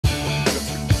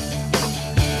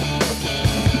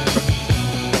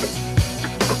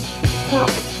No.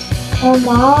 Come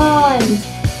on.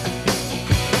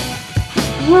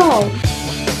 Bro.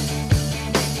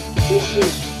 This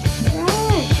is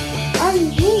trash. I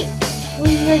hate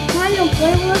when you're trying to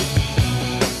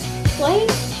play.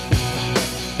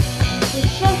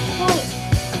 It's just like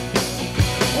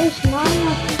there's not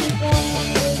enough people on the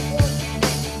Facebook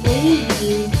believe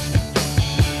you.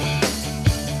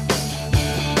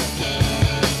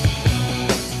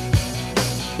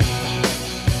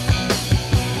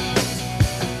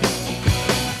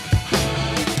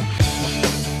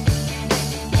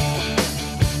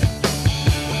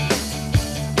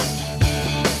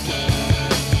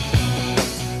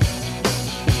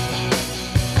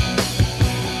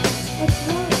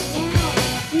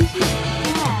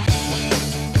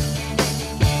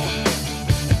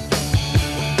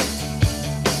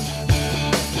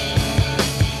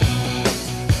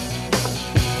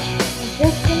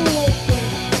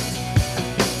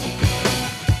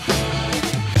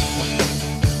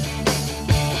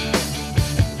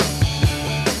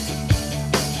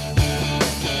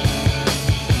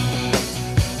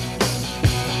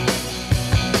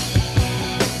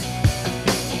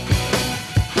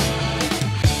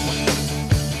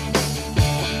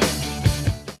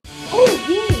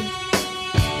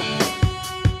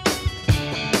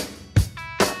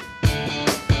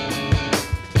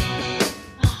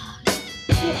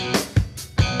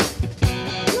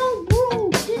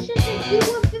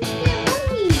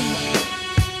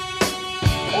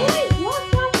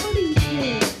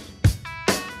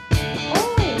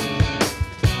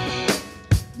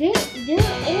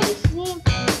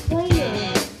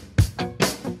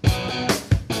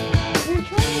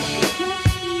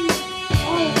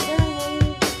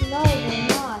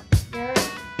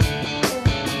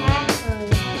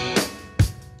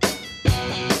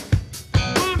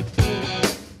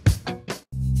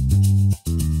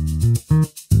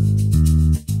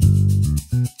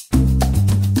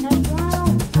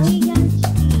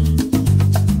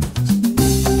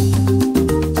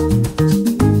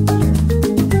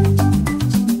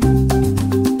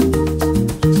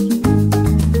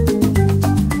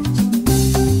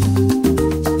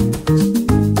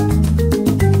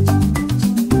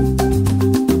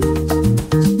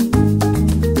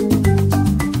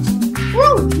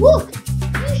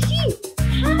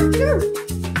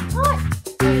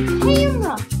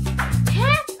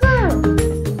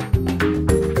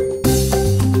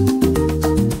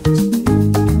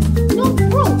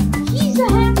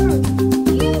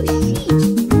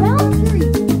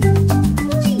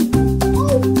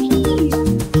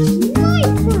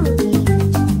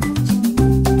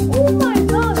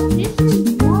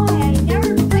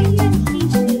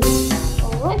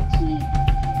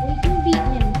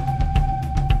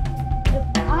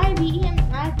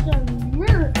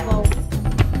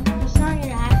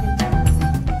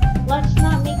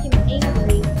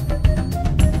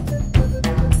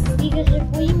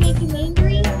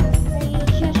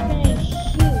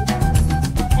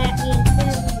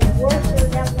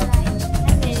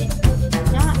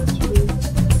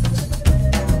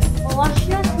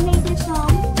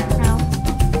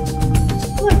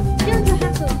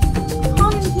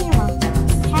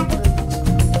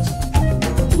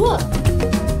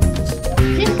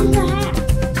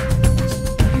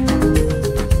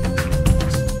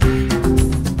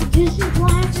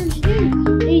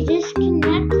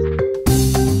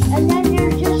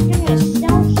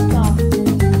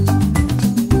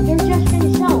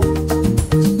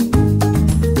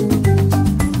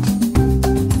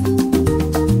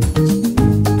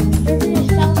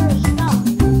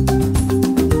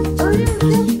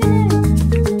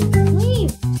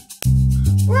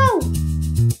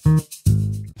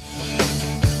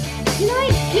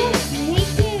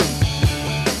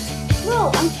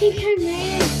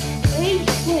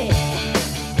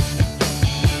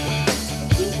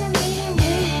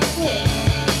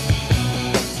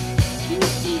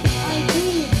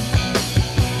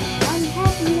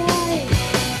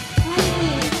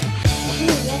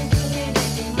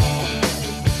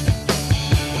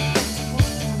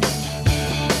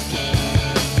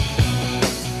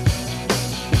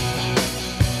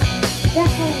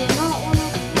 Definitely not one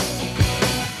of them.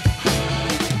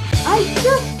 I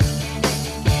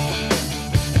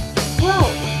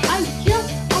just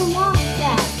unlocked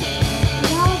that.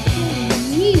 Now it's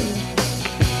new.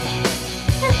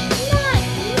 That's not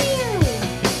new.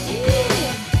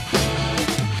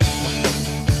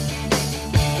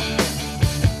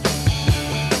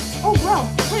 Oh, bro,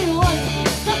 I like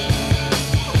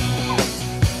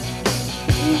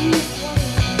easiest one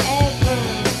ever.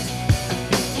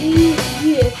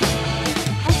 Easiest.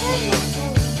 I thought it was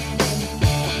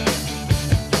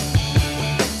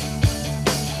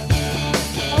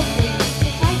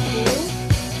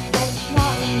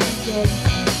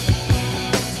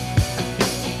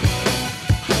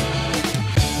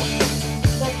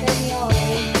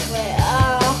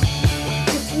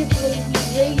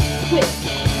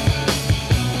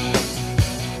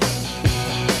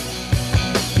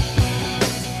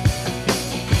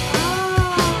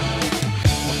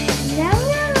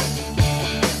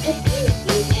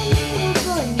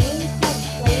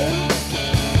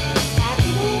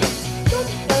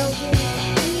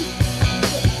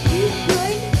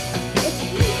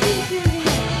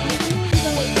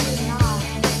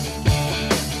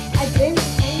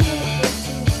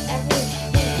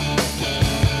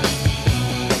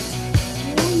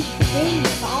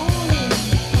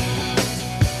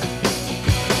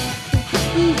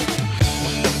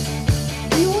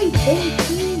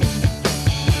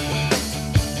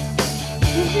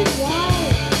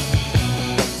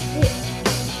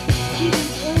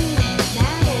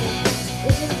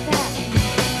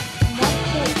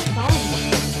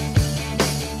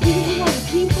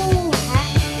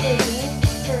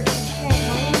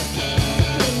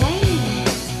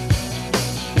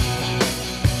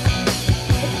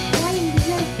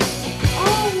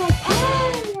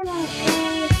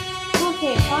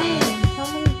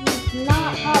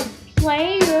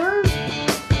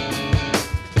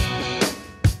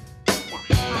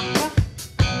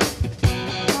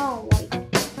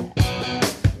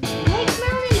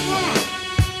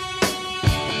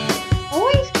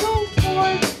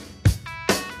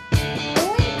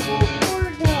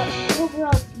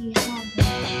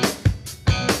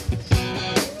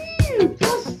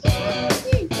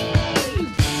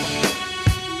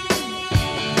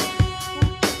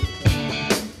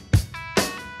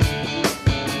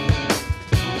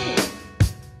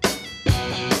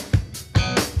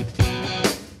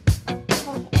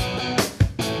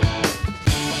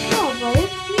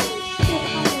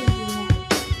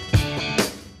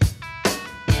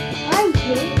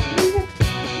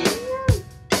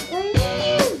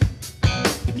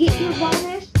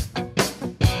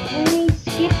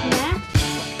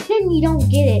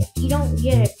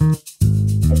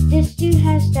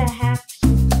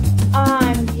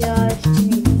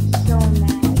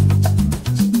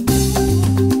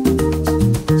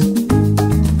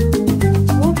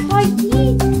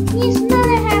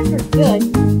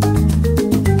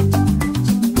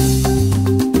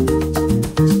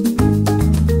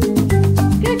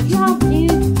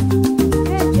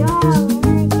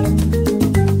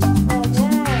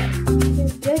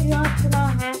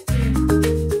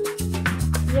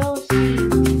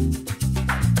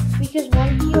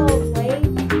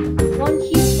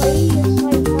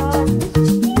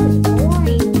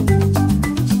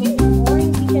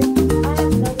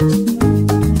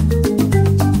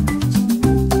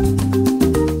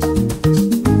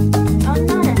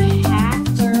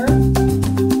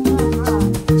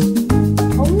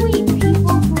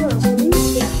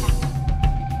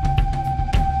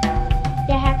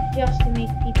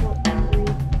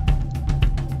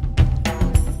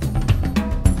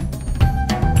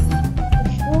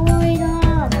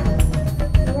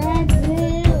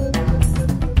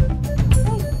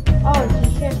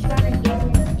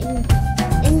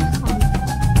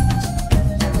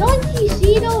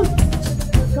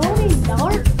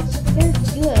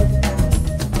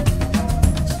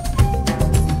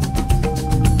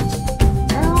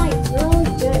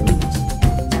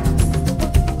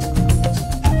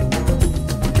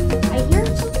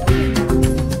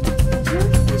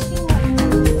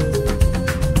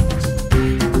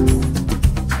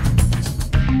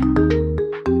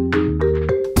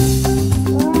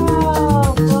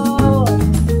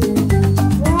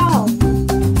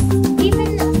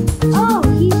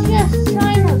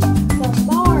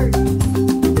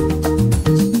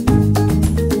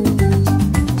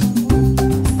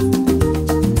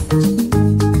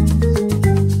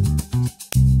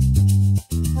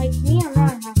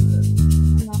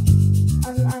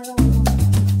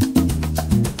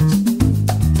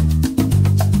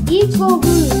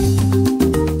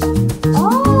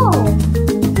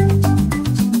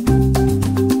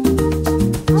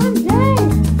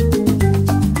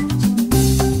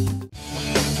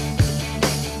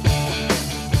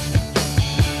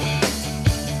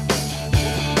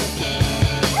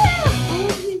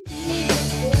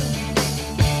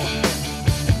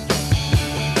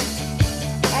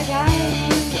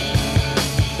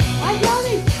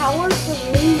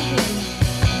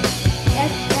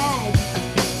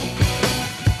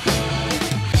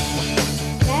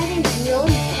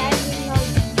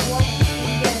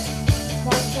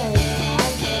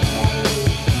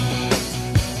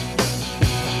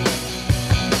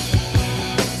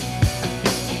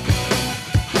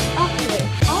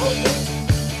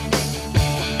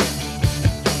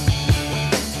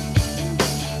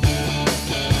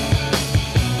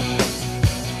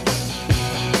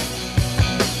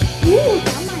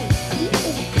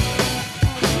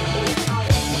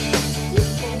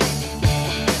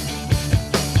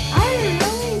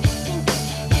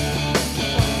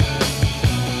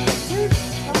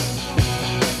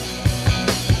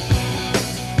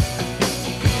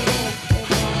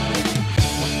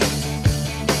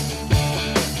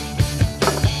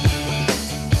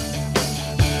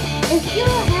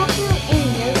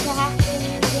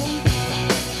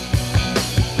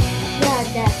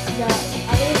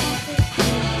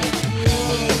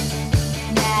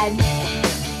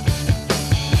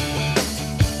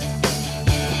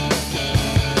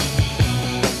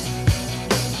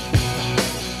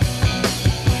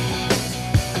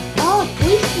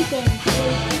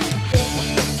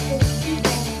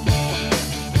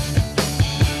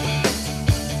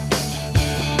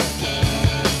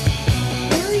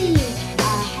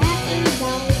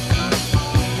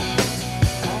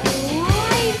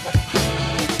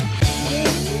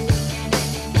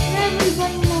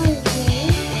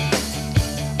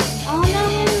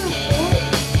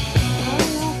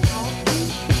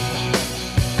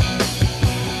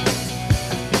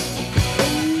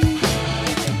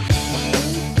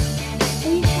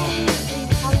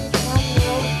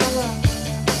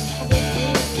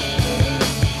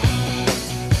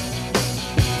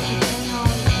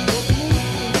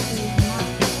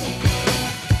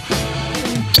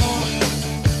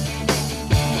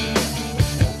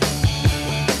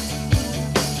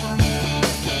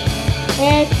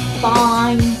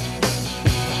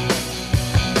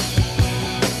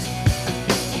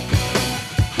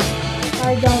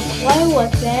I don't play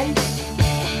with them.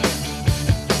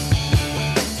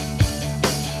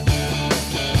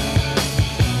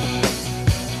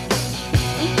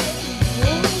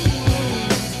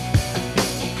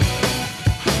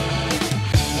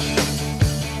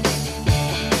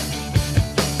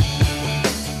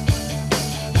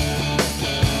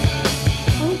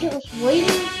 I'm just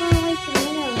waiting for like a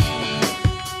minute or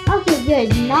something. Okay, good.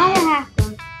 Not a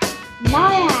hacker.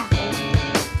 Not a hacker.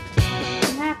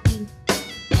 I'm happy.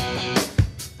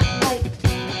 Like,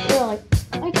 really.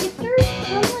 Like, if there's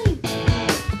somebody...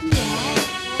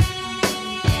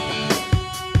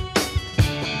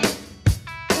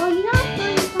 Well, you know,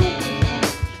 35%.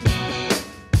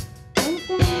 Don't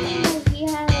tell me that he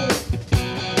has...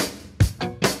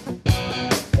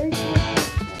 35%.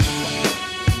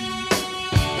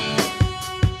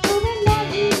 So then that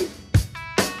means...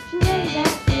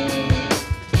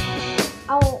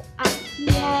 he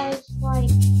has,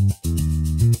 like,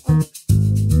 a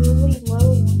really low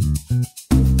one.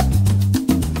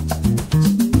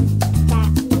 That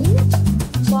means,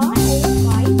 bro.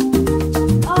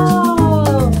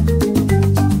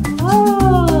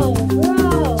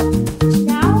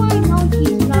 Now I know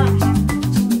he's not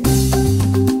hacking.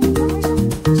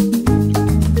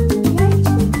 You guys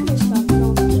think to yourself, so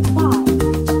he bought,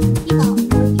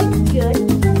 which is good.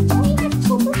 Oh, he had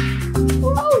cool.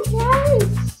 Bro, that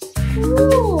is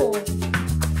cool.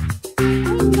 I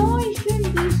know I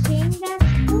shouldn't be saying that's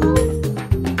cool,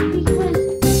 because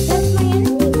that's my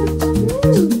enemy, but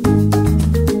dude.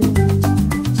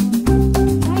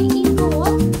 Can I equal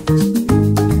up?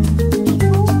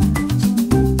 Equal?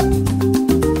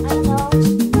 I know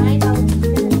he's gonna come out.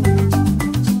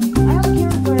 I don't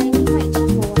care, but I need my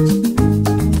equal up.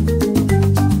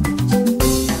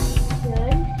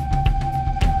 Good.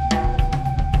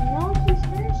 Now he's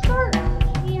gonna start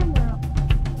camera.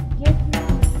 Give me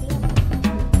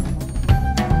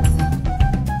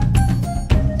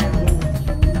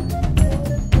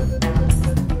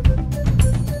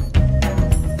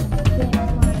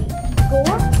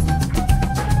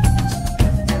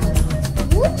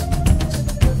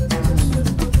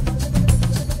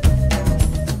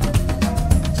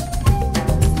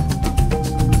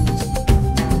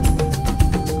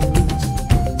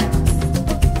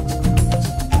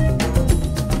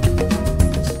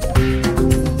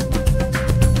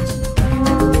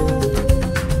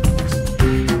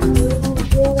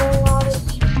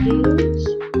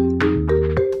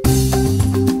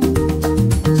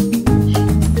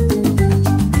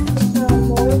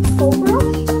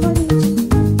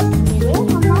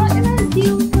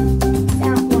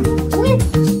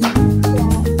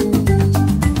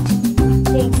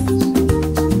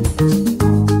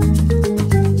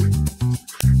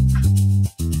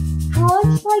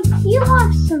he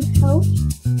lost some health.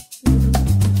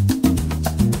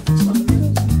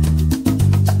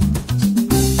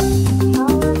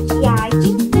 Yeah, I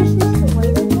think this is the way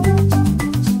to go.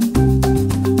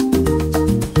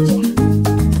 Yeah.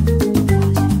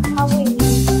 Probably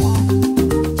needs that.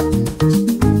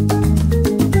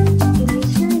 And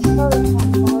he's gonna start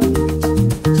one more.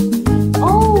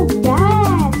 Oh,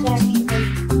 that's actually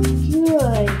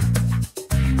good.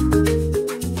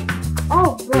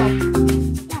 Oh, bro.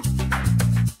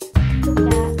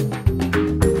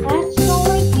 That's the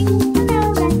only thing for now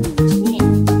that he can.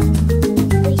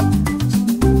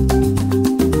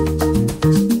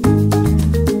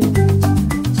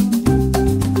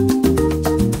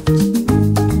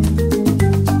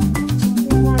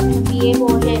 He's not gonna be able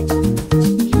to hit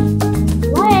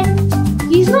lead.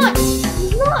 He's not.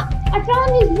 I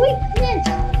found his weakness.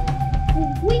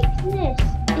 His weakness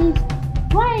is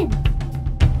lead.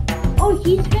 Oh,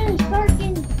 he's gonna start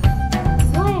getting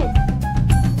lead.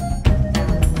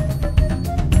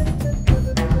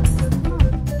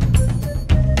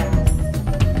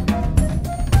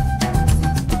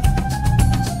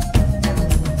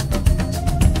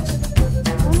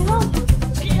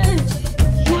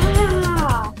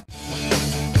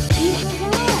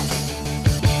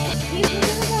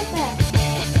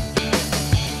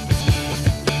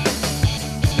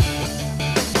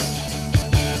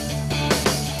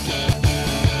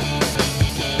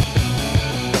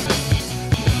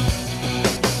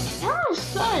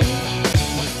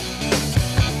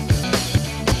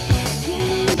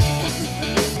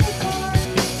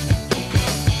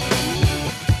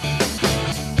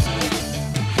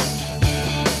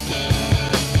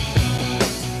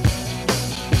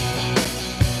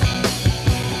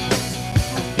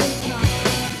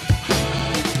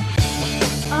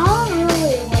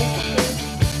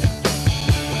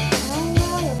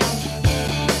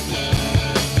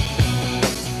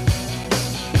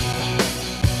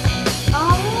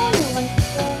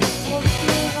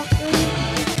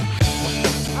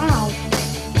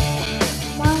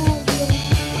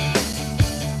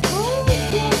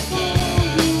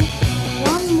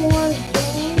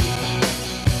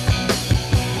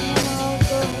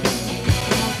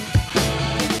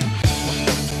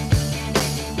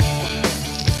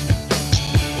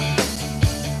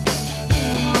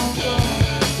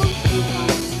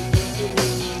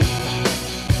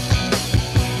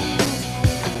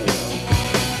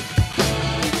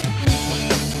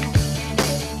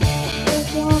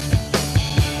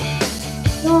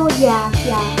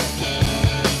 Yeah.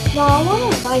 No, I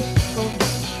want a bicycle.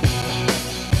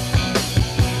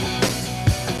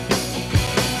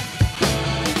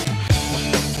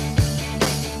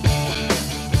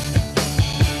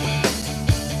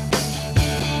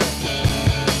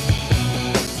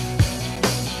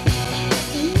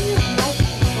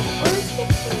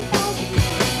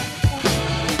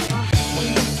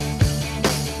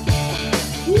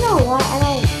 You know what?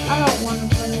 I don't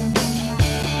want to